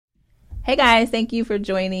Hey guys, thank you for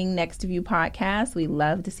joining Next to View podcast. We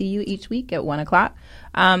love to see you each week at 1 o'clock.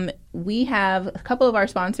 We have a couple of our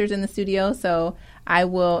sponsors in the studio, so I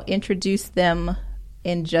will introduce them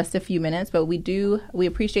in just a few minutes. But we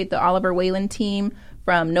appreciate the Oliver Whalen team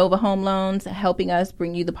from Nova Home Loans helping us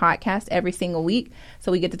bring you the podcast every single week.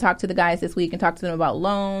 So we get to talk to the guys this week and talk to them about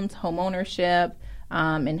loans, home ownership,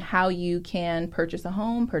 and how you can purchase a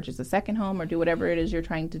home, purchase a second home, or do whatever it is you're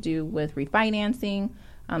trying to do with refinancing.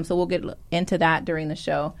 So we'll get into that during the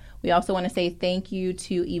show. We also want to say thank you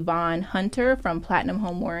to Yvonne Hunter from Platinum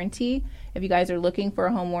Home Warranty. If you guys are looking for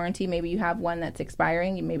a home warranty, maybe you have one that's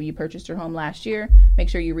expiring, maybe you purchased your home last year, make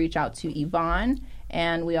sure you reach out to Yvonne.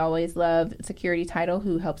 And we always love Security Title,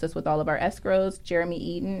 who helps us with all of our escrows. Jeremy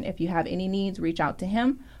Eaton, if you have any needs, reach out to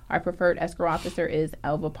him. Our preferred escrow officer is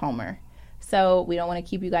Elva Palmer. So we don't want to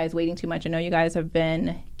keep you guys waiting too much. I know you guys have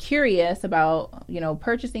been curious about,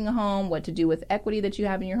 purchasing a home, what to do with equity that you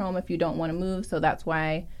have in your home if you don't want to move. So that's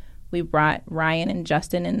why we brought Ryan and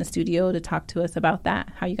Justin in the studio to talk to us about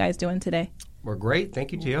that. How you guys doing today? We're great.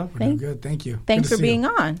 Thank you, Tia. We're doing good. Thank you. Thanks for being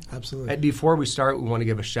on. Absolutely. And before we start, we want to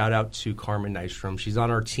give a shout out to Carmen Nystrom. She's on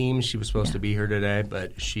our team. She was supposed to be here today,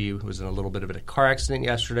 but she was in a little bit of a car accident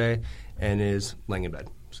yesterday and is laying in bed.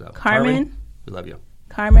 So, Carmen, we love you.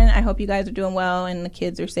 Carmen, I hope you guys are doing well and the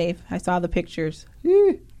kids are safe. I saw the pictures.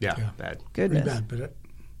 Yeah, bad. Goodness. Pretty bad, but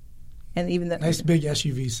and even the nice big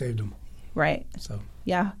SUV saved them. Right. So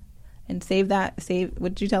yeah, and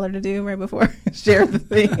what did you tell her to do right before? Share the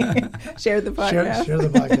thing. Share the podcast. Share the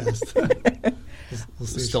podcast. We'll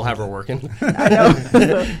still have her working. I know.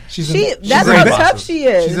 That's how tough she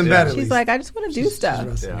is. She's in bed. She's like, I just want to do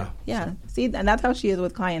stuff. Yeah. See, and that's how she is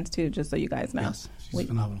with clients too. Just so you guys know. Yes, she's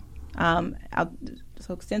phenomenal.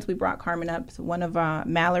 So since we brought Carmen up, one of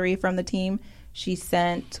Mallory from the team, she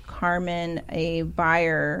sent Carmen a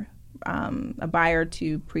buyer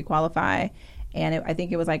to pre-qualify, and I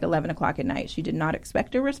think it was like 11 o'clock at night. She did not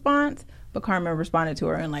expect a response, but Carmen responded to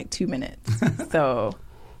her in like 2 minutes. So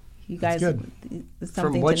you guys,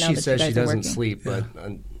 from what she says, she doesn't sleep, but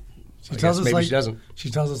she tells us maybe she doesn't. She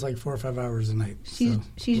tells us like 4 or 5 hours a night.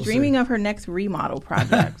 She's dreaming of her next remodel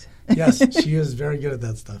project. Yes, she is very good at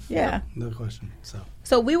that stuff. Yeah. No question.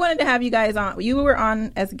 So we wanted to have you guys on. You were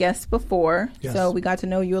on as guests before, yes. So we got to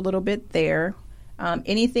know you a little bit there.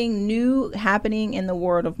 Anything new happening in the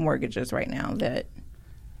world of mortgages right now that...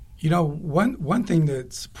 One thing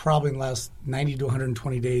that's probably in the last 90 to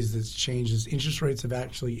 120 days that's changed is interest rates have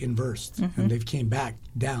actually inversed, and they've came back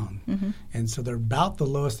down. And so they're about the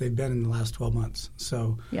lowest they've been in the last 12 months.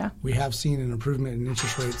 So we have seen an improvement in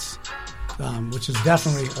interest rates, which is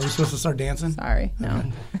definitely... Are we supposed to start dancing? Sorry, no.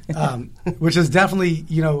 Which is definitely,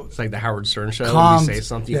 It's like the Howard Stern show. When you say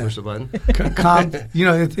something, you push the button.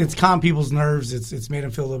 It's calmed people's nerves. It's made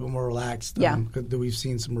them feel a little bit more relaxed. That we've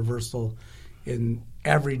seen some reversal in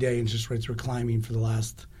everyday interest rates were climbing for the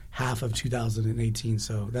last half of 2018.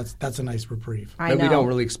 So that's a nice reprieve. I know. We don't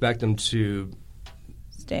really expect them to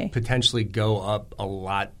stay, potentially go up a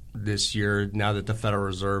lot this year now that the Federal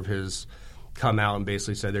Reserve has come out and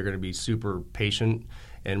basically said they're going to be super patient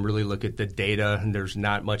and really look at the data, and there's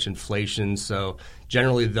not much inflation. So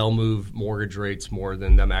generally they'll move mortgage rates more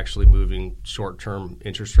than them actually moving short-term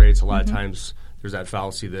interest rates. A lot of times there's that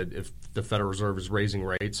fallacy that if the Federal Reserve is raising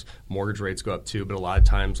rates, mortgage rates go up too. But a lot of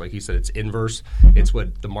times, like he said, it's inverse. It's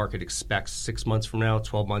what the market expects 6 months from now,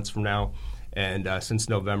 12 months from now. And since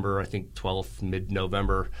November, I think 12th,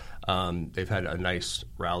 mid-November, they've had a nice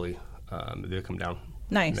rally. They've come down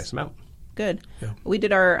a nice amount. Good. Yeah. We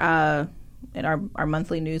did our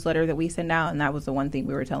monthly newsletter that we send out, and that was the one thing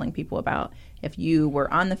we were telling people about. If you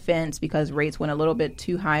were on the fence because rates went a little bit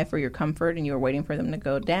too high for your comfort and you were waiting for them to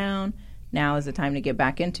go down, now is the time to get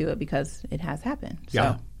back into it because it has happened.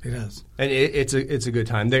 Yeah, it has. And it's a good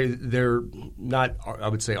time. They're not, I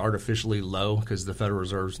would say, artificially low because the Federal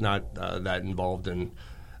Reserve's not that involved in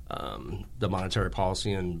the monetary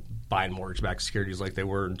policy and buying mortgage-backed securities like they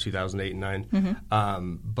were in 2008 and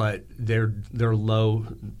 2009. But they're low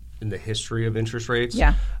in the history of interest rates.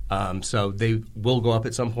 Yeah. So they will go up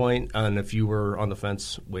at some point. And if you were on the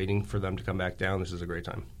fence waiting for them to come back down, this is a great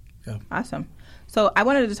time. Yeah. Awesome. So I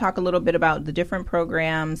wanted to talk a little bit about the different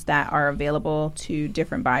programs that are available to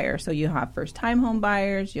different buyers. So you'll have first-time home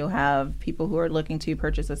buyers. You'll have people who are looking to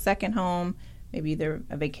purchase a second home, maybe either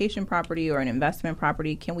a vacation property or an investment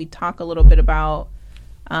property. Can we talk a little bit about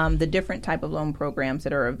the different type of loan programs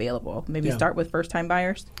that are available? Maybe start with first-time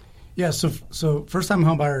buyers. Yeah, so first-time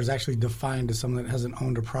home buyer is actually defined as someone that hasn't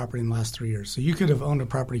owned a property in the last 3 years. So you could have owned a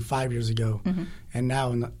property 5 years ago, and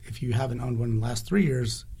now if you haven't owned one in the last 3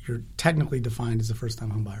 years, you're technically defined as a first-time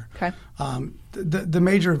home buyer. Okay. The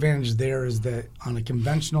major advantage there is that on a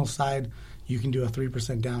conventional side, you can do a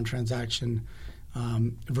 3% down transaction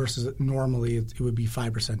versus normally it would be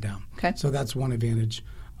 5% down. Okay. So that's one advantage.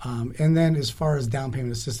 And then as far as down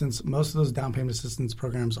payment assistance, most of those down payment assistance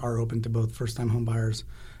programs are open to both first-time home buyers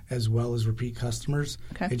as well as repeat customers.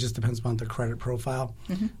 Okay. It just depends upon the credit profile.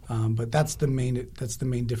 But that's the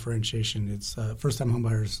main differentiation. It's first-time home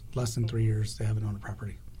buyers, less than 3 years, they haven't owned a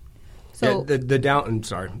property. So the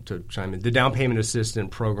down payment assistance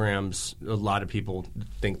programs, a lot of people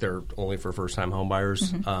think they're only for first-time home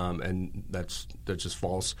buyers, and that's just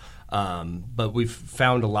false. But we've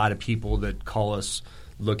found a lot of people that call us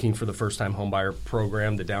looking for the first-time homebuyer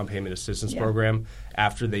program, the down payment assistance program.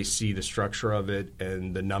 After they see the structure of it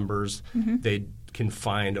and the numbers, they can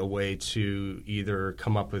find a way to either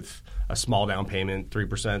come up with a small down payment,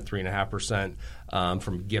 3%, 3.5%,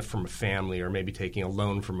 from a gift from a family, or maybe taking a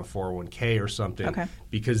loan from a 401k or something,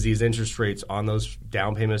 because these interest rates on those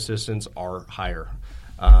down payment assistance are higher.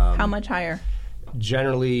 how much higher?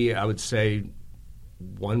 Generally, I would say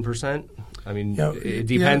 1%. I mean, it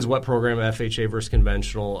depends what program, FHA versus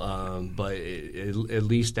conventional, but at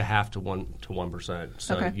least a half to 1%.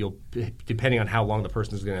 So you'll, depending on how long the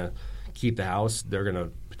person is going to keep the house, they're going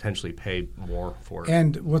to potentially pay more for it.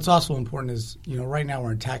 And what's also important is, right now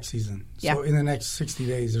we're in tax season. So in the next 60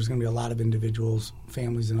 days, there's going to be a lot of individuals,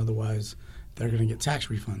 families and otherwise, that are going to get tax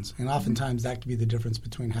refunds. And oftentimes that could be the difference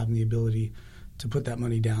between having the ability to put that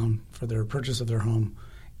money down for their purchase of their home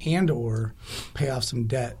and or pay off some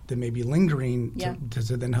debt that may be lingering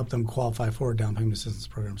to then help them qualify for a down payment assistance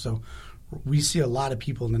program. So we see a lot of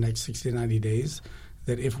people in the next 60 to 90 days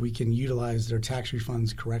that if we can utilize their tax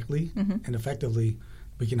refunds correctly and effectively,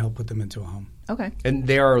 we can help put them into a home. Okay. And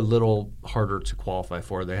they are a little harder to qualify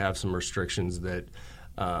for. They have some restrictions that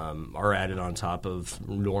are added on top of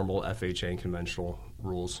normal FHA and conventional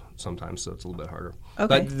rules sometimes, so it's a little bit harder.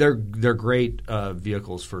 Okay. But they're great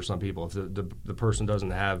vehicles for some people. If the person doesn't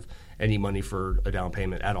have any money for a down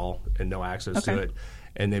payment at all and no access to it,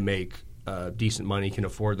 and they make decent money, can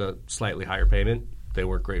afford the slightly higher payment, they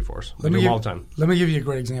work great for us. We do them all the time. Let me give you a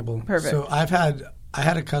great example. Perfect. So I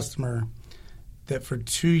had a customer that for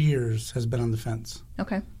 2 years has been on the fence.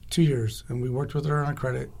 Okay. 2 years. And we worked with her on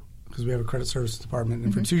credit because we have a credit services department.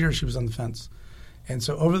 And for 2 years, she was on the fence. And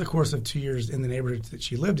so over the course of 2 years in the neighborhood that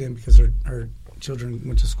she lived in, because her children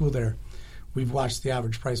went to school there, we've watched the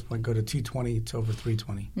average price point go to $220 to over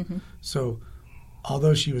 $320. So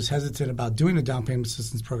although she was hesitant about doing a down payment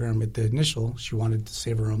assistance program at the initial, she wanted to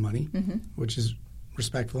save her own money, which is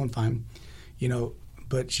respectful and fine,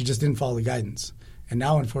 but she just didn't follow the guidance. And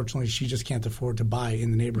now, unfortunately, she just can't afford to buy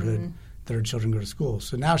in the neighborhood that her children go to school.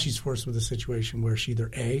 So now she's forced with a situation where she either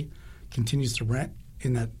A, continues to rent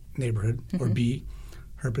in that neighborhood, or B,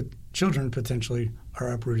 her children potentially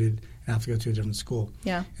are uprooted and have to go to a different school.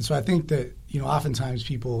 Yeah. And so I think that, oftentimes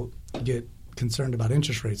people get concerned about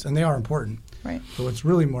interest rates, and they are important. Right. But what's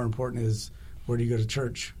really more important is, where do you go to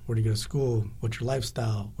church? Where do you go to school? What's your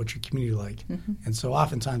lifestyle? What's your community like? And so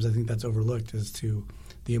oftentimes I think that's overlooked as to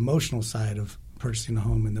the emotional side of purchasing a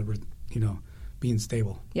home and being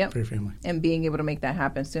stable for your family. And being able to make that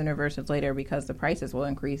happen sooner versus later, because the prices will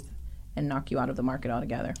increase and knock you out of the market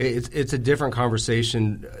altogether. It's a different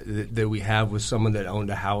conversation that we have with someone that owned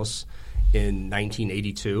a house in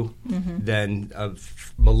 1982 than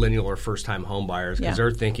of millennial or first-time home buyers, because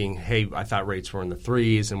they're thinking, hey, I thought rates were in the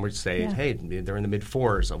 3s, and we're saying, hey, they're in the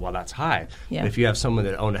mid-4s. Well, that's high. But if you have someone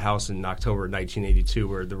that owned a house in October 1982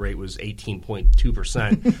 where the rate was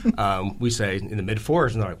 18.2%, we say in the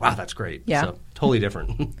mid-4s, and they're like, wow, that's great. So totally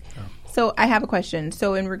different. So I have a question.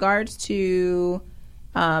 So in regards to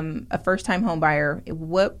a first-time home buyer,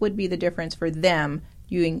 what would be the difference for them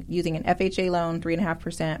using an FHA loan,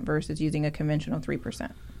 3.5%, versus using a conventional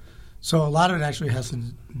 3%? So a lot of it actually has to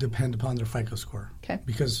depend upon their FICO score. Okay.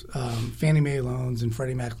 Because Fannie Mae loans and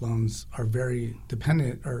Freddie Mac loans are very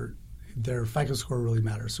dependent, or their FICO score really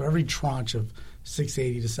matters. So every tranche of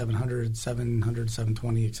 680 to 700,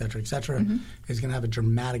 720, et cetera, is going to have a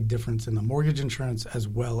dramatic difference in the mortgage insurance as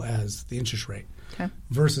well as the interest rate. Okay.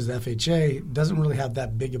 Versus FHA doesn't really have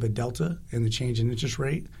that big of a delta in the change in interest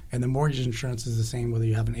rate, and the mortgage insurance is the same whether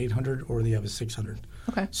you have an 800 or whether you have a 600.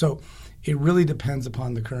 Okay. So it really depends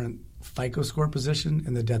upon the current FICO score position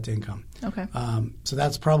and the debt to income. Okay. So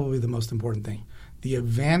that's probably the most important thing. The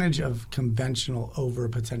advantage of conventional over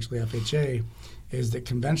potentially FHA is that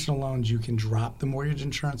conventional loans, you can drop the mortgage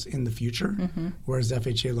insurance in the future, whereas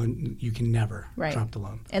FHA loan, you can never drop the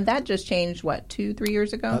loan. And that just changed, 2-3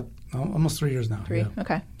 years ago? Almost 3 years now. 3? Yeah.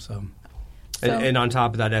 Okay. So And on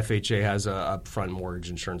top of that, FHA has a upfront mortgage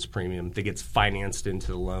insurance premium that gets financed into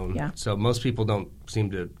the loan. Yeah. So most people don't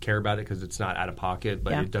seem to care about it because it's not out of pocket,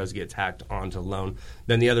 but Yeah. it does get tacked onto the loan.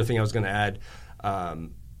 Then the other thing I was going to add,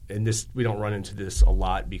 and this we don't run into this a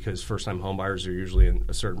lot because first-time homebuyers are usually in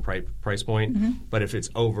a certain price point. Mm-hmm. But if it's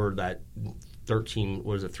over that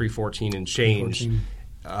 314 and change,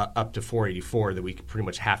 up to 484, that we pretty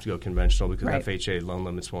much have to go conventional because Right. FHA loan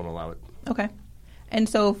limits won't allow it. Okay. And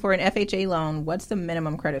so for an FHA loan, what's the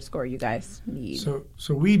minimum credit score you guys need?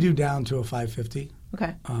 So we do down to a 550,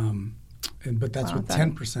 Okay. but that's Wow, with that-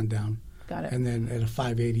 10% down. Got it. And then at a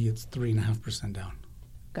 580, it's 3.5% down.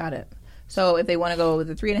 Got it. So if they want to go with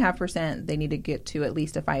the 3.5%, they need to get to at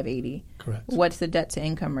least a 580. Correct. What's the debt to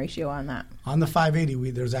income ratio on that? On the 580,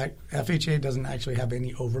 FHA doesn't actually have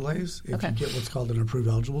any overlays if Okay. you get what's called an approved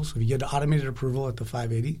eligible. So if you get an automated approval at the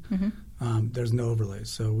 580, Mm-hmm. there's no overlays.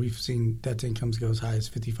 So we've seen debt to incomes go as high as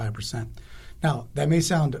 55%. Now, that may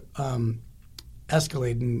sound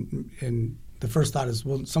escalating, and the first thought is,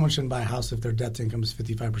 well, someone shouldn't buy a house if their debt to income is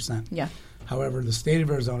 55%. Yeah. However, the state of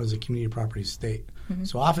Arizona is a community property state.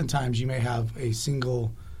 So oftentimes you may have a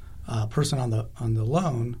single person on the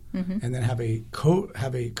loan and then have a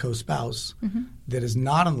co-spouse that is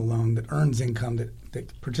not on the loan that earns income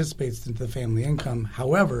that participates into the family income.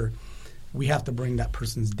 However, we have to bring that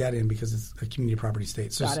person's debt in because it's a community property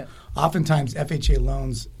state. So Got it. oftentimes FHA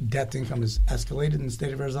loans debt to income is escalated in the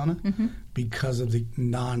state of Arizona because of the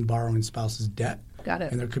non-borrowing spouse's debt. Got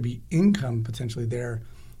it. And there could be income potentially there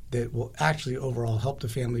that will actually overall help the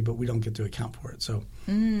family, but we don't get to account for it. So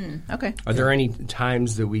Okay. Are there any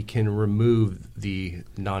times that we can remove the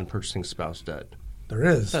non-purchasing spouse debt? there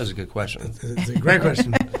is. That was a good question. It's a great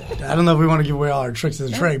question. I don't know if we want to give away all our tricks of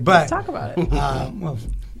the trade, but Talk about it. well, Because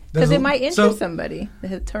there's it a- might interest so- somebody that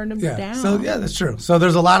has turned them Yeah. down. So yeah, that's true. So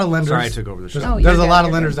there's a lot of lenders. Sorry, I took over the show. There's, Oh, there's you're a lot good,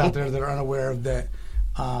 of you're lenders good. out there that are unaware of that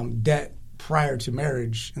debt prior to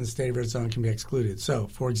marriage in the state of Arizona can be excluded. So,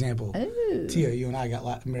 for example, Ooh. Tia, you and I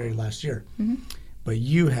got married last year, but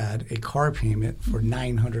you had a car payment for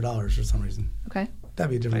 $900 for some reason. Okay. That'd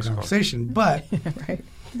be a different Nice car. conversation. But Right.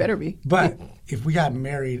 Better be. but if we got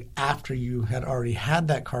married after you had already had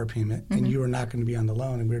that car payment and you were not going to be on the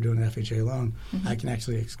loan and we were doing an FHA loan, I can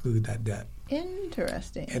actually exclude that debt.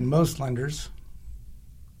 Interesting. And most lenders,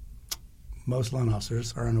 most loan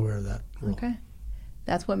officers are unaware of that rule. Okay.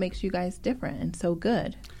 That's what makes you guys different and so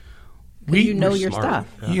good. 'Cause We- you know we're your smart. stuff.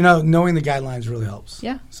 Yeah. You know, knowing the guidelines really helps.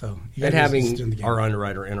 Yeah. So you And guys just doing having the game. our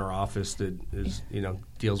underwriter in our office that is,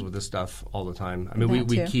 deals with this stuff all the time. I mean, That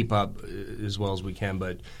we too. keep up as well as we can,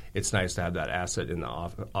 but it's nice to have that asset in the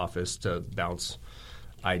office to bounce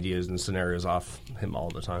ideas and scenarios off him all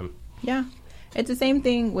the time. Yeah. It's the same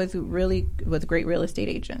thing with great real estate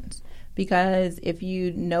agents. Because if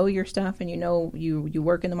you know your stuff and you know you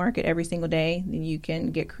work in the market every single day, then you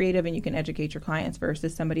can get creative and you can educate your clients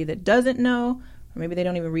versus somebody that doesn't know, or maybe they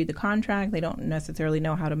don't even read the contract. They don't necessarily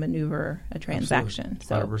know how to maneuver a transaction.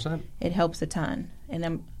 So 100%. it helps a ton. And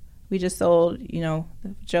then we just sold,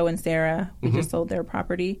 Joe and Sarah, we just sold their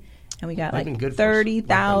property and we got Might have been like good for us.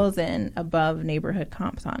 30,000 above neighborhood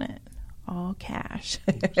comps on it. All cash.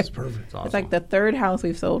 It's perfect. It's awesome. It's like the third house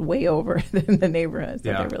we've sold way over than the neighborhood. So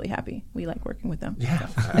Yeah. they're really happy. We like working with them. Yeah,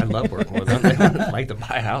 I love working with them. They like to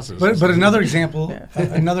buy houses. But another example,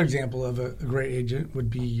 another example of a great agent would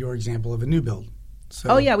be your example of a new build.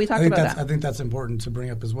 So Oh, yeah, we talked I think about that's, that. I think that's important to bring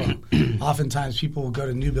up as well. Oftentimes, people will go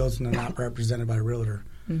to new builds and they're not represented by a realtor.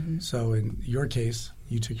 Mm-hmm. So in your case,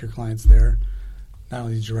 you took your clients there. Not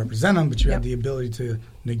only did you represent them, but you Yep. had the ability to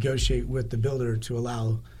negotiate with the builder to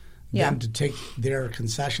allow Yeah. them to take their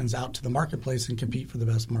concessions out to the marketplace and compete for the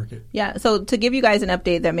best market. Yeah, so to give you guys an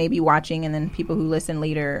update that may be watching and then people who listen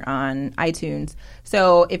later on iTunes.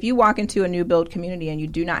 So if you walk into a new build community and you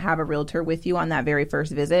do not have a realtor with you on that very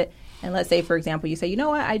first visit, and let's say, for example, you say, you know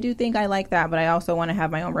what, I do think I like that, but I also want to have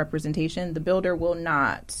my own representation, the builder will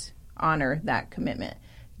not honor that commitment.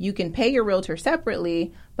 You can pay your realtor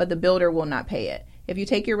separately, but the builder will not pay it. If you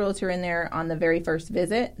take your realtor in there on the very first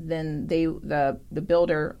visit, then the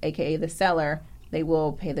builder, aka the seller, they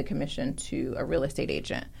will pay the commission to a real estate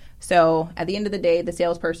agent. So at the end of the day, the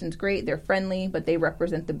salesperson's great, they're friendly, but they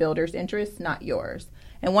represent the builder's interests, not yours.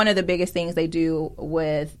 And one of the biggest things they do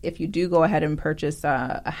with, if you do go ahead and purchase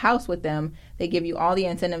a house with them, they give you all the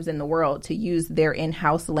incentives in the world to use their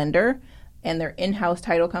in-house lender and their in-house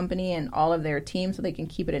title company and all of their team so they can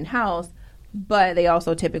keep it in-house. But they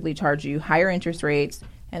also typically charge you higher interest rates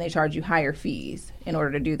and they charge you higher fees in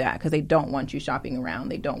order to do that because they don't want you shopping around.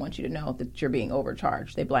 They don't want you to know that you're being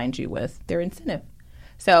overcharged. They blind you with their incentive.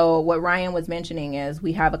 So what Ryan was mentioning is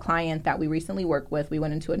we have a client that we recently worked with. We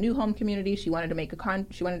went into a new home community. She wanted to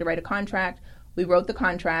write a contract. We wrote the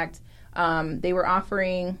contract. They were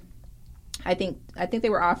offering, I think they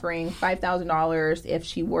were offering $5,000 if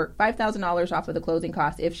she worked, $5,000 off of the closing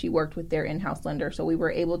costs if she worked with their in-house lender. So we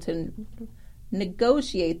were able to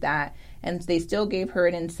negotiate that, and they still gave her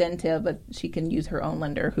an incentive, but she can use her own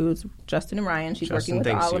lender, who's Justin and Ryan. She's working with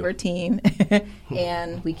the Oliver team,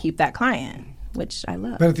 and we keep that client, which I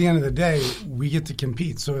love. But at the end of the day, we get to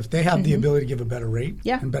compete. So if they have the ability to give a better rate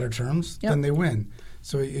and better terms, then they win.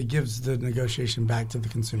 So it gives the negotiation back to the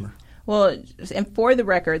consumer. Well, and for the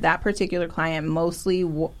record, that particular client mostly,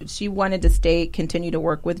 she wanted to continue to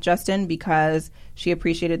work with Justin because she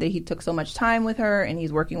appreciated that he took so much time with her and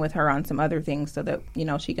he's working with her on some other things so that,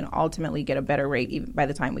 she can ultimately get a better rate even by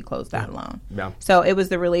the time we close that loan. Yeah. So it was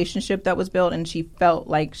the relationship that was built, and she felt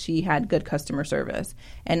like she had good customer service.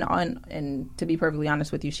 And to be perfectly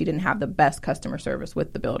honest with you, she didn't have the best customer service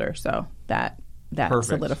with the builder. So that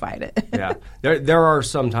solidified it. Yeah. There are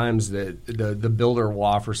sometimes that the builder will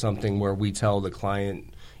offer something where we tell the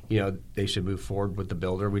client, they should move forward with the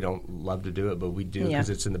builder. We don't love to do it, but we do because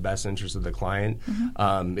it's in the best interest of the client.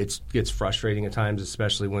 Mm-hmm. It gets frustrating at times,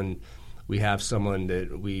 especially when we have someone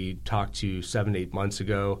that we talked to 7 to 8 months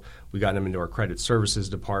ago. We got them into our credit services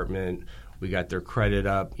department. We got their credit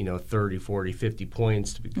up, 30, 40, 50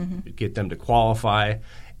 points to get them to qualify.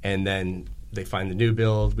 And then they find the new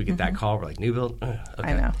build. We get that call. We're like, new build? Okay.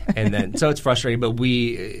 I know. And then, so it's frustrating, but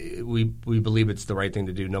we believe it's the right thing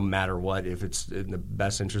to do no matter what, if it's in the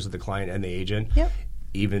best interest of the client and the agent,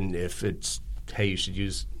 even if it's, hey, you should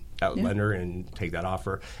use that lender and take that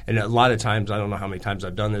offer. And a lot of times, I don't know how many times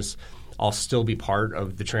I've done this, I'll still be part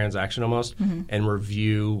of the transaction almost and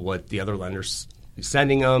review what the other lender's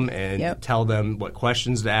sending them and tell them what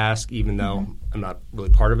questions to ask, even though I'm not really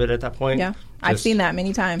part of it at that point. Yeah. I've seen that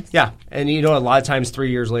many times. Yeah. And, a lot of times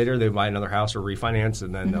 3 years later, they buy another house or refinance,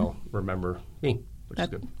 and then they'll remember me, which is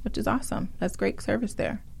good. Which is awesome. That's great service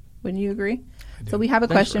there. Wouldn't you agree? So we have a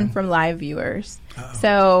question from live viewers.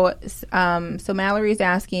 So Mallory's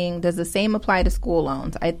asking, does the same apply to school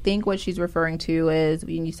loans? I think what she's referring to is,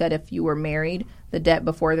 you said if you were married, the debt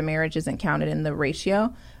before the marriage isn't counted in the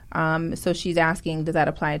ratio. So she's asking, does that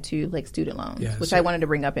apply to like student loans, which I wanted to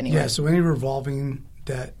bring up anyway. Yeah, so any revolving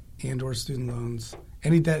debt and or student loans,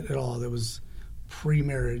 any debt at all that was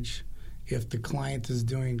pre-marriage, if the client is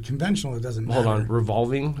doing conventional, it doesn't matter. Hold on,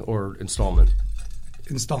 revolving or installment?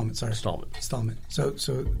 Installment. So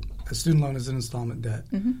a student loan is an installment debt.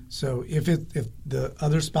 So if the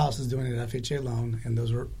other spouse is doing an FHA loan and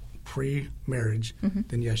those were pre-marriage,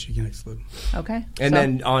 then yes, you can exclude them. Okay. And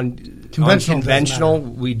then on conventional,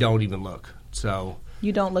 we don't even look. So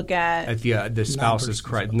you don't look at the spouse's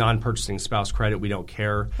credit, non-purchasing spouse credit. We don't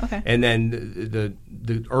care. Okay. And then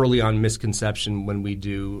the early on misconception when we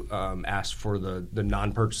do ask for the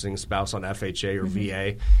non-purchasing spouse on FHA or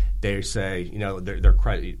VA, they say their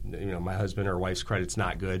credit, my husband or wife's credit's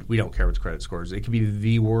not good. We don't care what the credit score is. It could be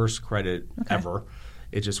the worst credit ever.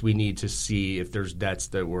 It's just we need to see if there's debts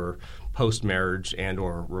that were post-marriage and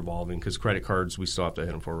or revolving, because credit cards, we still have to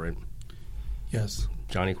hit them for, right? Yes.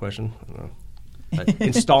 Johnny, question? I don't know.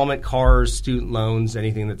 Installment, cars, student loans,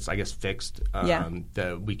 anything that's, I guess, fixed,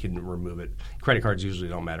 that we can remove it. Credit cards usually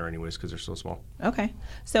don't matter anyways because they're so small. Okay.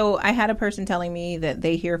 So I had a person telling me that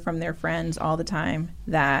they hear from their friends all the time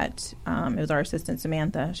that it was our assistant,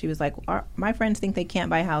 Samantha. She was like, my friends think they can't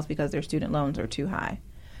buy a house because their student loans are too high.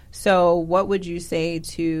 So what would you say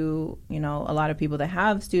to, a lot of people that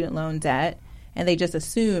have student loan debt and they just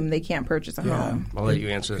assume they can't purchase a home? I'll let you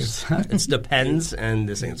answer this. It depends, and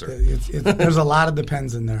this answer. There's a lot of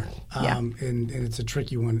depends in there, and it's a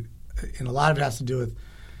tricky one. And a lot of it has to do with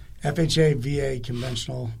FHA, VA,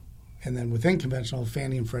 conventional, and then within conventional,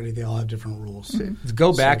 Fannie and Freddie, they all have different rules.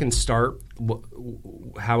 Go back and start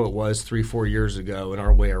how it was 3-4 years ago and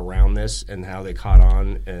our way around this and how they caught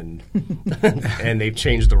on and and they've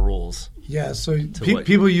changed the rules. Yeah, so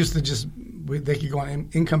people used to they could go on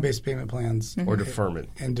income-based payment plans. Or deferment.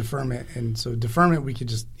 And deferment. And so deferment, we could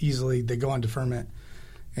just they go on deferment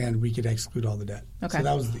and we could exclude all the debt. Okay. So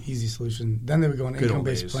that was the easy solution. Then they would go on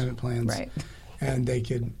income-based payment plans. Right. And they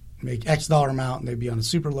could make X dollar amount and they'd be on a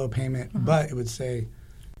super low payment, but it would say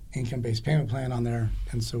income-based payment plan on there,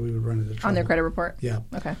 and so we would run into trouble. On their credit report? Yeah.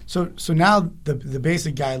 Okay. So now the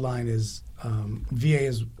basic guideline is VA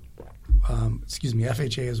is,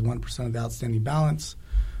 FHA is 1% of the outstanding balance.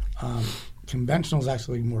 Conventional is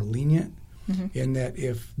actually more lenient in that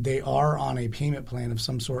if they are on a payment plan of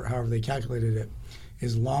some sort, however they calculated it,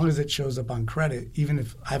 as long as it shows up on credit, even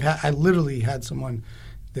if I literally had someone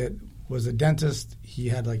that was a dentist. He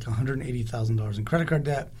had like $180,000 in credit card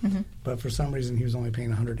debt, but for some reason he was only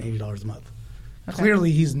paying $180 a month. Okay.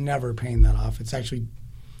 Clearly, he's never paying that off. It's actually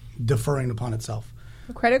deferring upon itself.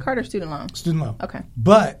 A credit card or student loan? Student loan. Okay.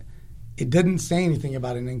 But it didn't say anything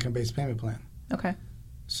about an income-based payment plan. Okay.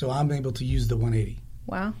 So I'm able to use the $180.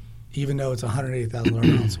 Wow. Even though it's $180,000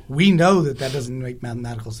 balance. We know that doesn't make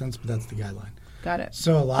mathematical sense, but that's the guideline. Got it.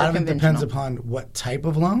 So a lot of it depends upon what type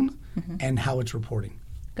of loan and how it's reporting.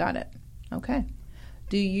 Got it. Okay.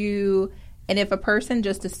 And if a person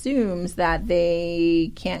just assumes that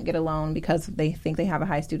they can't get a loan because they think they have a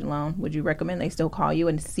high student loan, would you recommend they still call you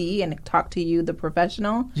and see and talk to you, the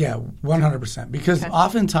professional? Yeah, 100%. Because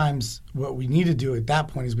oftentimes what we need to do at that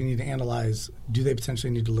point is we need to analyze, do they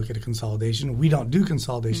potentially need to look at a consolidation? We don't do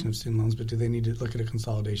consolidation of student loans, but do they need to look at a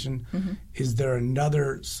consolidation? Is there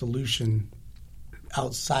another solution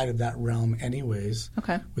outside of that realm anyways,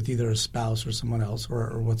 with either a spouse or someone else,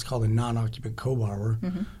 or what's called a non-occupant co-borrower,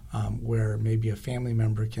 where maybe a family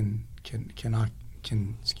member can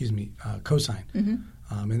co-sign,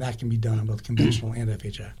 and that can be done on both conventional and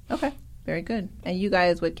FHA. Okay, very good. And you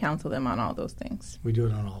guys would counsel them on all those things. We do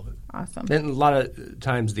it on all of it. Awesome. And a lot of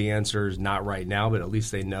times the answer is not right now, but at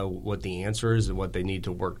least they know what the answer is and what they need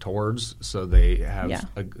to work towards, so they have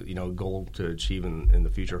a goal to achieve in the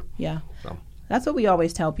future. Yeah. So. That's what we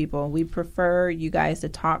always tell people. We prefer you guys to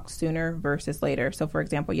talk sooner versus later. So, for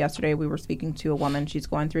example, yesterday we were speaking to a woman. She's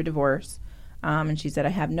going through a divorce, and she said,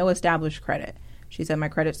 I have no established credit. She said, my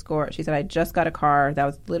credit score, she said, I just got a car. That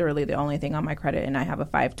was literally the only thing on my credit, and I have a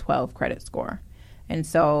 512 credit score. And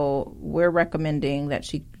so we're recommending that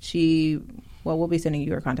we'll be sending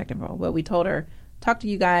you her contact info. But we told her, talk to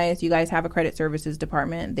you guys. You guys have a credit services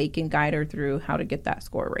department. They can guide her through how to get that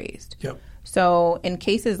score raised. Yep. So in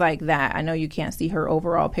cases like that, I know you can't see her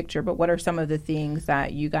overall picture, but what are some of the things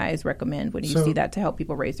that you guys recommend when you see that to help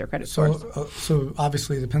people raise their credit scores? So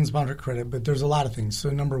obviously it depends upon her credit, but there's a lot of things. So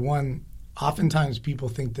number one, oftentimes people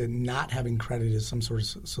think that not having credit is some sort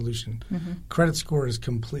of solution. Credit score is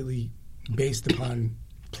completely based upon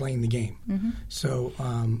playing the game. So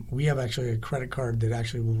we have actually a credit card that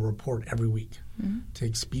actually will report every week to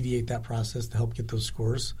expedite that process to help get those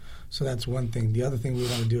scores. So that's one thing. The other thing we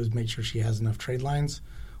want to do is make sure she has enough trade lines.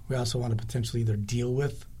 We also want to potentially either deal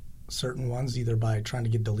with certain ones, either by trying to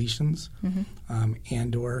get deletions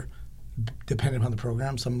and or, depending on the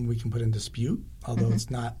program, some we can put in dispute, although it's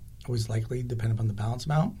not always likely, depending upon the balance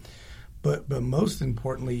amount. But most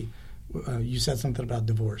importantly, you said something about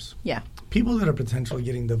divorce. Yeah. People that are potentially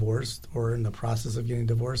getting divorced or in the process of getting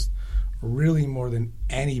divorced really more than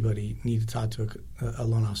anybody need to talk to a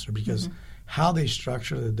loan officer, because how they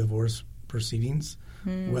structure the divorce proceedings,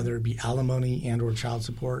 whether it be alimony and or child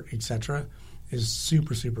support, etc., is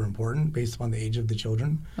super, super important based upon the age of the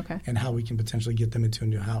children and how we can potentially get them into a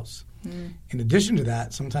new house. In addition to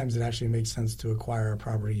that, sometimes it actually makes sense to acquire a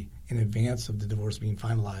property in advance of the divorce being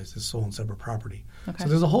finalized as sole and separate property. So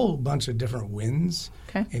there's a whole bunch of different wins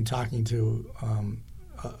in talking to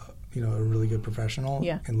a really good professional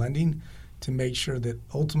in lending to make sure that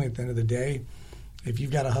ultimately at the end of the day, if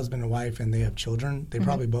you've got a husband and wife and they have children, they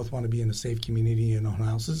probably both want to be in a safe community and own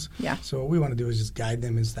houses. Yeah. So what we want to do is just guide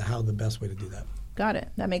them as to how the best way to do that. Got it.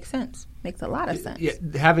 That makes sense. Makes a lot of sense. Yeah,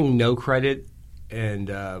 having no credit and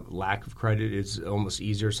lack of credit is almost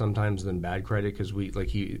easier sometimes than bad credit, because we, like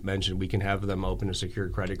he mentioned, we can have them open a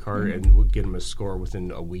secured credit card and we'll get them a score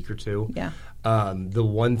within a week or two. Yeah. The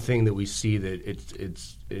one thing that we see that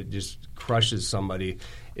it just crushes somebody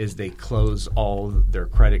is they close all their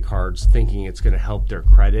credit cards thinking it's going to help their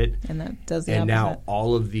credit. And that does the opposite. opposite. Now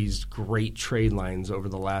all of these great trade lines over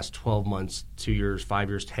the last 12 months, 2 years, 5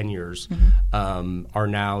 years, 10 years are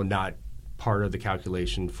now not part of the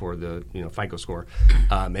calculation for the FICO score,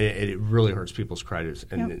 and it really hurts people's credit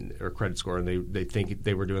or credit score, and they think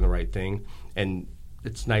they were doing the right thing. And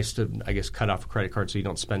it's nice to, I guess, cut off a credit card so you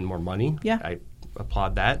don't spend more money. Yeah, I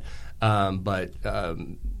applaud that. But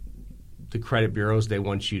the credit bureaus, they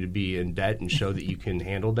want you to be in debt and show that you can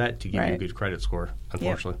handle debt to give you a good credit score.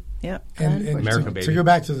 Unfortunately, And America, baby. To go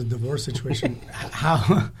back to the divorce situation,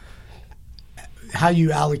 how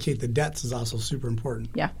you allocate the debts is also super important.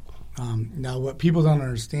 Yeah. Now, what people don't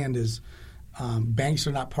understand is banks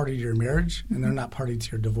are not party to your marriage and they're not party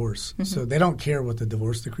to your divorce. So they don't care what the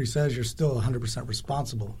divorce decree says. You're still 100%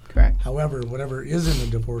 responsible. Correct. However, whatever is in the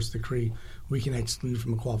divorce decree, we can exclude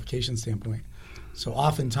from a qualification standpoint. So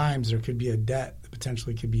oftentimes there could be a debt that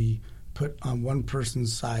potentially could be put on one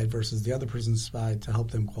person's side versus the other person's side to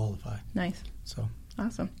help them qualify. Nice. So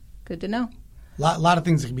awesome. Good to know. lot of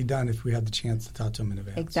things that can be done if we have the chance to talk to them in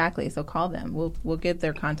advance. Exactly. So call them. We'll get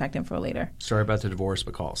their contact info later. Sorry about the divorce,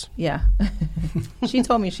 but calls. Yeah. She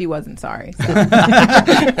told me she wasn't sorry. So.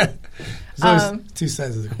 There's always two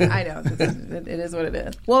sides of the coin. I know. It is what it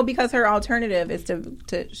is. Well, because her alternative is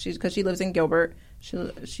because she lives in Gilbert.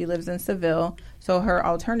 She lives in Seville. So her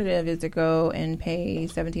alternative is to go and pay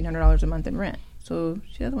 $1,700 a month in rent. So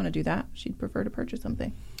she doesn't want to do that. She'd prefer to purchase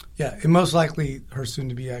something. Yeah, and most likely her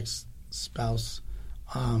soon-to-be ex-spouse,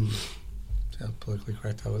 see how politically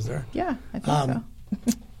correct I was there? Yeah, I think so.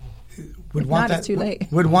 Would If want not, that, it's too late.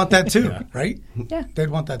 Would want that too, right? Yeah. They'd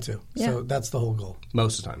want that too. Yeah. So that's the whole goal.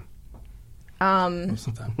 Most of the time. Most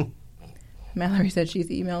of the time. Mallory said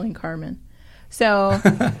she's emailing Carmen. So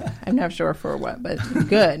I'm not sure for what, but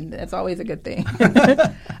good. That's always a good thing.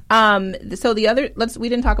 So we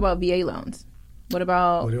didn't talk about VA loans. What do you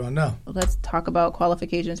want to know? Let's talk about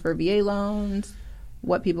qualifications for VA loans,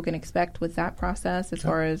 what people can expect with that process as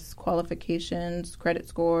far as qualifications, credit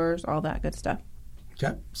scores, all that good stuff.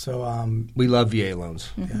 Okay. So we love VA loans.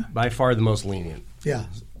 Yeah. By far the most lenient. Yeah.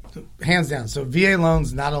 Hands down. So VA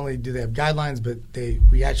loans, not only do they have guidelines, but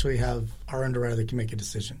we actually have our underwriter that can make a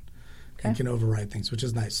decision and can override things, which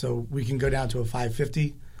is nice. So we can go down to a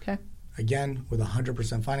 550, again, with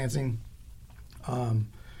 100% financing.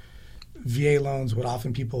 VA loans, what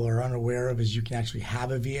often people are unaware of is you can actually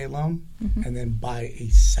have a VA loan and then buy a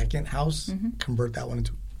second house, convert that one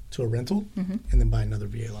into a rental, and then buy another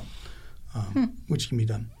VA loan, which can be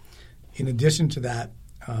done. In addition to that,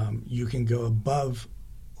 you can go above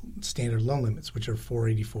standard loan limits, which are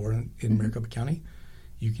 484 in Maricopa County.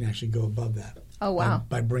 You can actually go above that. Oh, wow.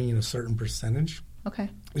 By bringing a certain percentage. Okay.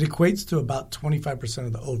 It equates to about 25%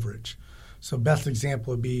 of the overage. So best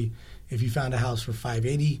example would be if you found a house for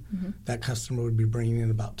 $580, that customer would be bringing in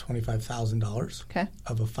about $25,000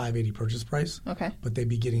 of a $580 purchase price. Okay. But they'd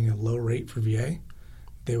be getting a low rate for VA.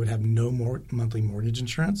 They would have no more monthly mortgage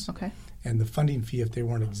insurance. Okay. And the funding fee, if they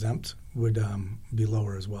weren't exempt, would be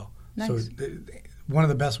lower as well. Nice. So one of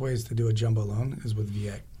the best ways to do a jumbo loan is with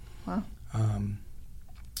VA. Wow.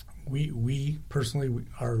 We personally,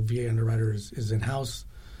 our VA underwriter is in-house.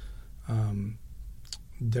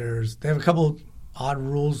 They have a couple odd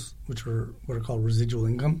rules, which are what are called residual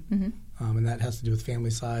income, and that has to do with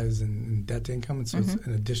family size and debt to income. And so it's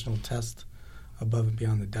an additional test above and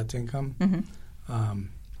beyond the debt to income.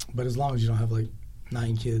 But as long as you don't have like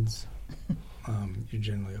 9 kids, you're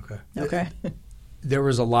generally okay. Okay. There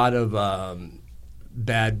was a lot of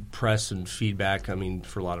bad press and feedback, I mean,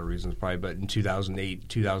 for a lot of reasons probably, but in 2008,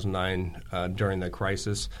 2009, during the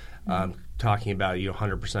crisis, talking about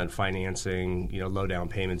 100% financing, low down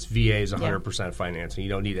payments. VA is 100% financing. You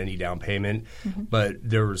don't need any down payment. But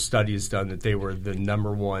there were studies done that they were the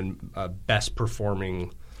number one best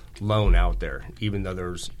performing loan out there, even though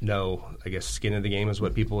there's no, I guess, skin in the game is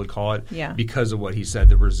what people would call it, because of what he said,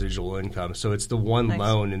 the residual income. So it's the one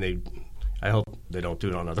loan, and I hope they don't do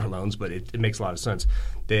it on other loans, but it makes a lot of sense.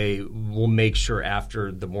 They will make sure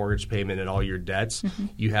after the mortgage payment and all your debts,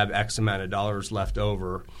 you have X amount of dollars left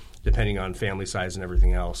over, depending on family size and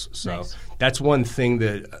everything else. So that's one thing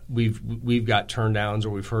that we've got turn downs, or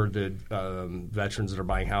we've heard that veterans that are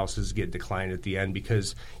buying houses get declined at the end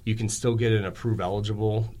because you can still get an approved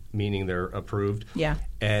eligible, meaning they're approved. Yeah.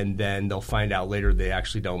 And then they'll find out later they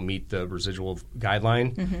actually don't meet the residual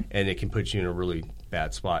guideline, and it can put you in a really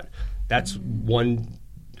bad spot. That's one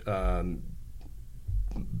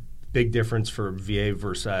big difference for VA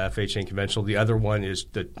versus FHA and conventional. The other one is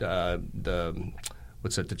the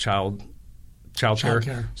child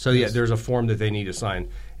care. So there's a form that they need to sign,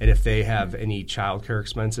 and if they have any child care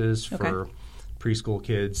expenses for preschool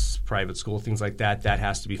kids, private school, things like that, that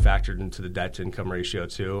has to be factored into the debt to income ratio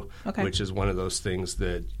too, which is one of those things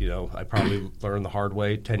that I probably learned the hard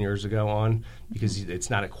way 10 years ago on, because it's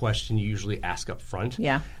not a question you usually ask up front.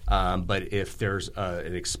 Yeah. But if there's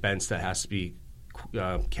an expense that has to be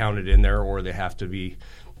counted in there, or they have to be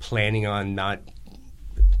planning on not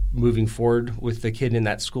moving forward with the kid in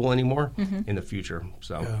that school anymore in the future.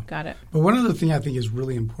 So Got it. But one other thing I think is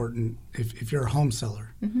really important if you're a home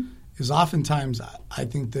seller is oftentimes I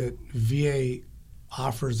think that VA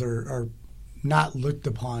offers are not looked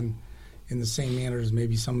upon in the same manner as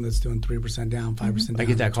maybe someone that's doing 3% down, 5% down. I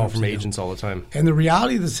get that call from agents all the time. And the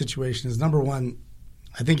reality of the situation is, number one,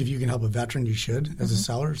 I think if you can help a veteran, you should as a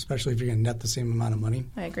seller, especially if you're going to net the same amount of money.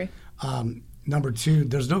 I agree. Number two,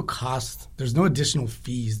 there's no cost. There's no additional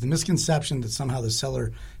fees. The misconception that somehow the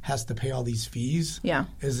seller has to pay all these fees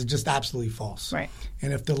is just absolutely false. Right.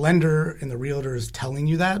 And if the lender and the realtor is telling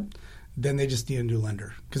you that, then they just need a new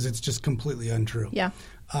lender, because it's just completely untrue. Yeah.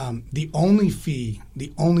 The only fee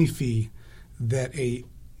that a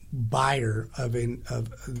buyer of a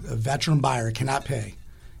veteran buyer cannot pay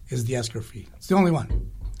is the escrow fee. It's the only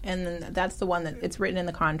one. And then that's the one that it's written in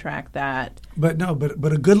the contract that. But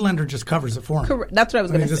a good lender just covers it for him. Correct. That's what I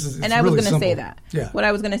was going to say. And I was going to say that. Yeah. What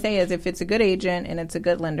I was going to say is if it's a good agent and it's a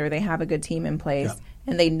good lender, they have a good team in place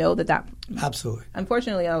and they know that. Absolutely.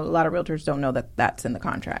 Unfortunately, a lot of realtors don't know that that's in the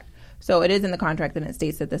contract. So it is in the contract and it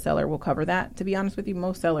states that the seller will cover that. To be honest with you,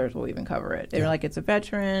 most sellers will even cover it. They're like, it's a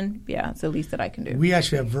veteran. Yeah, it's the least that I can do. We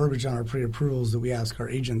actually have verbiage on our pre-approvals that we ask our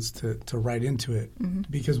agents to write into it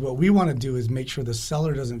because what we want to do is make sure the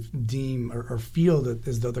seller doesn't deem or feel that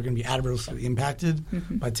as though they're going to be adversely impacted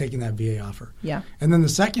by taking that VA offer. Yeah. And then the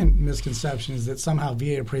second misconception is that somehow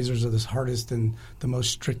VA appraisers are the hardest and the most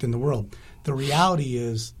strict in the world. The reality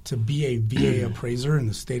is to be a VA appraiser in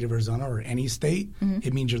the state of Arizona or any state,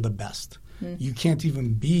 it means you're the best. You can't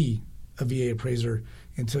even be a VA appraiser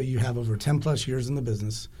until you have over 10 plus years in the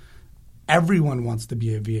business. Everyone wants to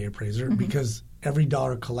be a VA appraiser because every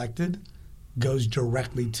dollar collected goes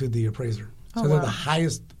directly to the appraiser. So they're the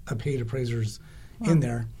highest paid appraisers in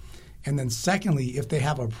there. And then secondly, if they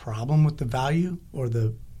have a problem with the value or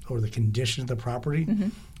the condition of the property,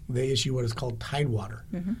 they issue what is called Tidewater.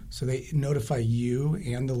 So they notify you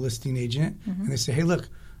and the listing agent, and they say, hey, look,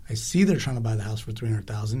 I see they're trying to buy the house for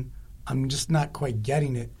 $300,000. I'm just not quite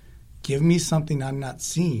getting it. Give me something I'm not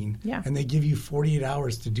seeing. Yeah. And they give you 48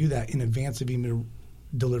 hours to do that in advance of even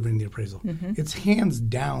delivering the appraisal. It's hands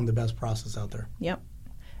down the best process out there. Yep.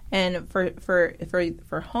 And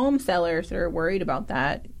for home sellers that are worried about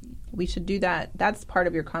that, we should do that. That's part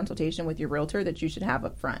of your consultation with your realtor that you should have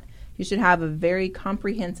up front. You should have a very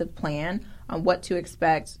comprehensive plan on what to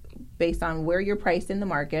expect based on where you're priced in the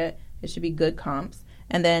market. It should be good comps.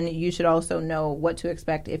 And then you should also know what to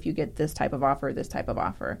expect if you get this type of offer, this type of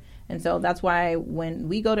offer. And so that's why when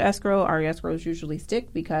we go to escrow, our escrows usually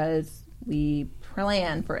stick because we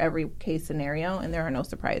plan for every case scenario and there are no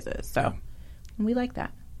surprises. So we like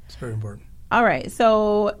that. It's very important. All right.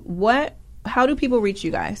 So how do people reach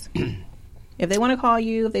you guys? If they want to call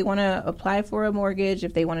you, if they want to apply for a mortgage,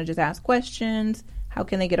 if they want to just ask questions, how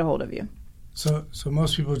can they get a hold of you? So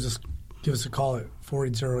most people just give us a call at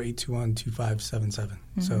 480-821-2577.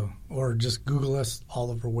 So, or just Google us,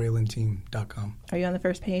 OliverWhalenTeam.com. Are you on the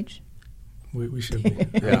first page? We should be.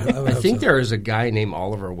 I think there is a guy named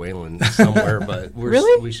Oliver Whalen somewhere, but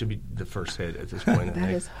we should be the first hit at this point.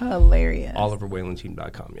 That is hilarious.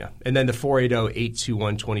 OliverWhalenTeam.com, yeah. And then the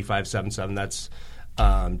 480-821-2577, that's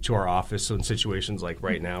to our office. So in situations like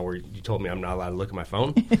right now where you told me I'm not allowed to look at my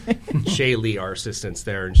phone, Shay Lee, our assistant's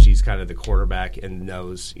there, and she's kind of the quarterback and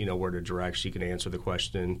knows, where to direct. She can answer the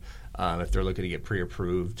question. If they're looking to get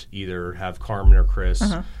pre-approved, either have Carmen or Chris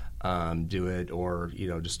do it, or,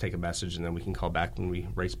 just take a message and then we can call back when we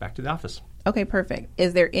race back to the office. Okay, perfect.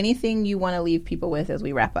 Is there anything you want to leave people with as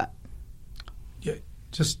we wrap up? Yeah,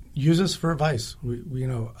 just use us for advice.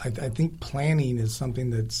 I think planning is something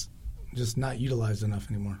that's just not utilized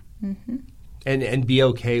enough anymore. And be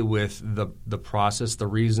okay with the process. The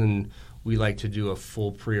reason we like to do a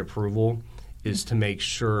full pre-approval is to make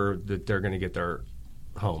sure that they're going to get their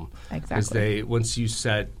home. Exactly. Because once you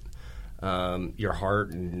set your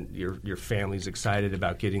heart and your family's excited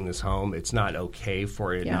about getting this home, it's not okay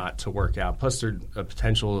for it not to work out. Plus, there's a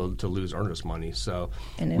potential to lose earnest money. So,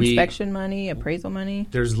 inspection money, appraisal money.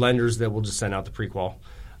 There's lenders that will just send out the pre-qual.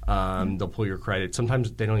 They'll pull your credit.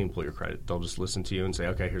 Sometimes they don't even pull your credit. They'll just listen to you and say,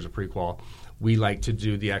 okay, here's a pre-qual. We like to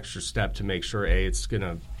do the extra step to make sure, it's going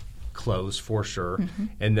to close for sure.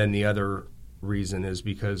 And then the other reason is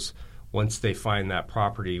because once they find that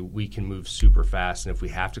property, we can move super fast. And if we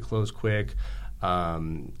have to close quick,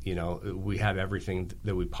 we have everything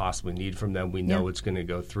that we possibly need from them. We know it's going to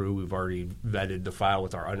go through. We've already vetted the file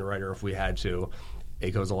with our underwriter if we had to.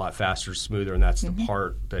 It goes a lot faster, smoother, and that's the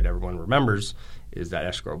part that everyone remembers is that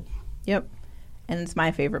escrow. Yep. And it's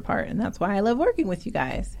my favorite part, and that's why I love working with you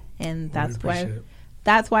guys. And that's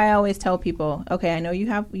why I always tell people, okay, I know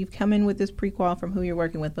you've come in with this pre-qual from who you're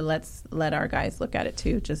working with, but let's let our guys look at it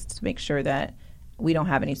too, just to make sure that we don't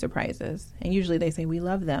have any surprises. And usually they say, we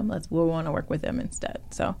love them. We'll want to work with them instead.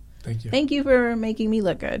 So thank you. Thank you for making me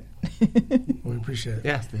look good. We appreciate it.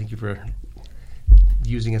 Yeah, thank you for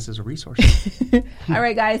using us as a resource. All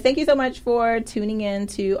right, guys. Thank you so much for tuning in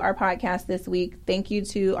to our podcast this week. Thank you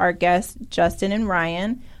to our guests, Justin and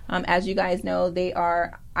Ryan. As you guys know,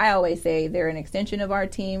 I always say they're an extension of our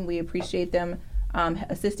team. We appreciate them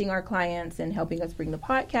assisting our clients and helping us bring the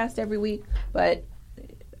podcast every week. But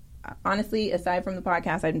honestly, aside from the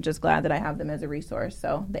podcast, I'm just glad that I have them as a resource.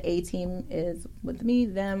 So the A team is with me,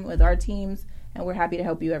 them with our teams, and we're happy to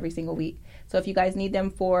help you every single week. So if you guys need them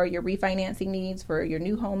for your refinancing needs, for your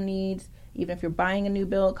new home needs, Even if you're buying a new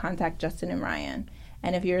build, contact Justin and Ryan.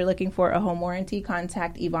 And if you're looking for a home warranty,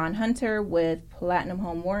 contact Yvonne Hunter with Platinum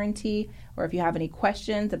Home Warranty. Or if you have any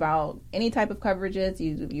questions about any type of coverages,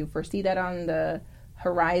 you foresee that on the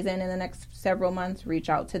horizon in the next several months, reach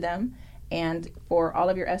out to them. And for all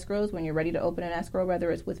of your escrows, when you're ready to open an escrow, whether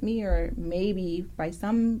it's with me or maybe by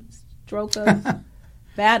some stroke of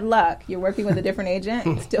bad luck, you're working with a different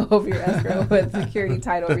agent, still over your escrow with Security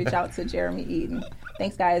Title, reach out to Jeremy Eaton.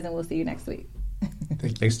 Thanks, guys, and we'll see you next week. Thank you.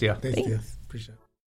 Thanks, Tia. Thanks. Appreciate it.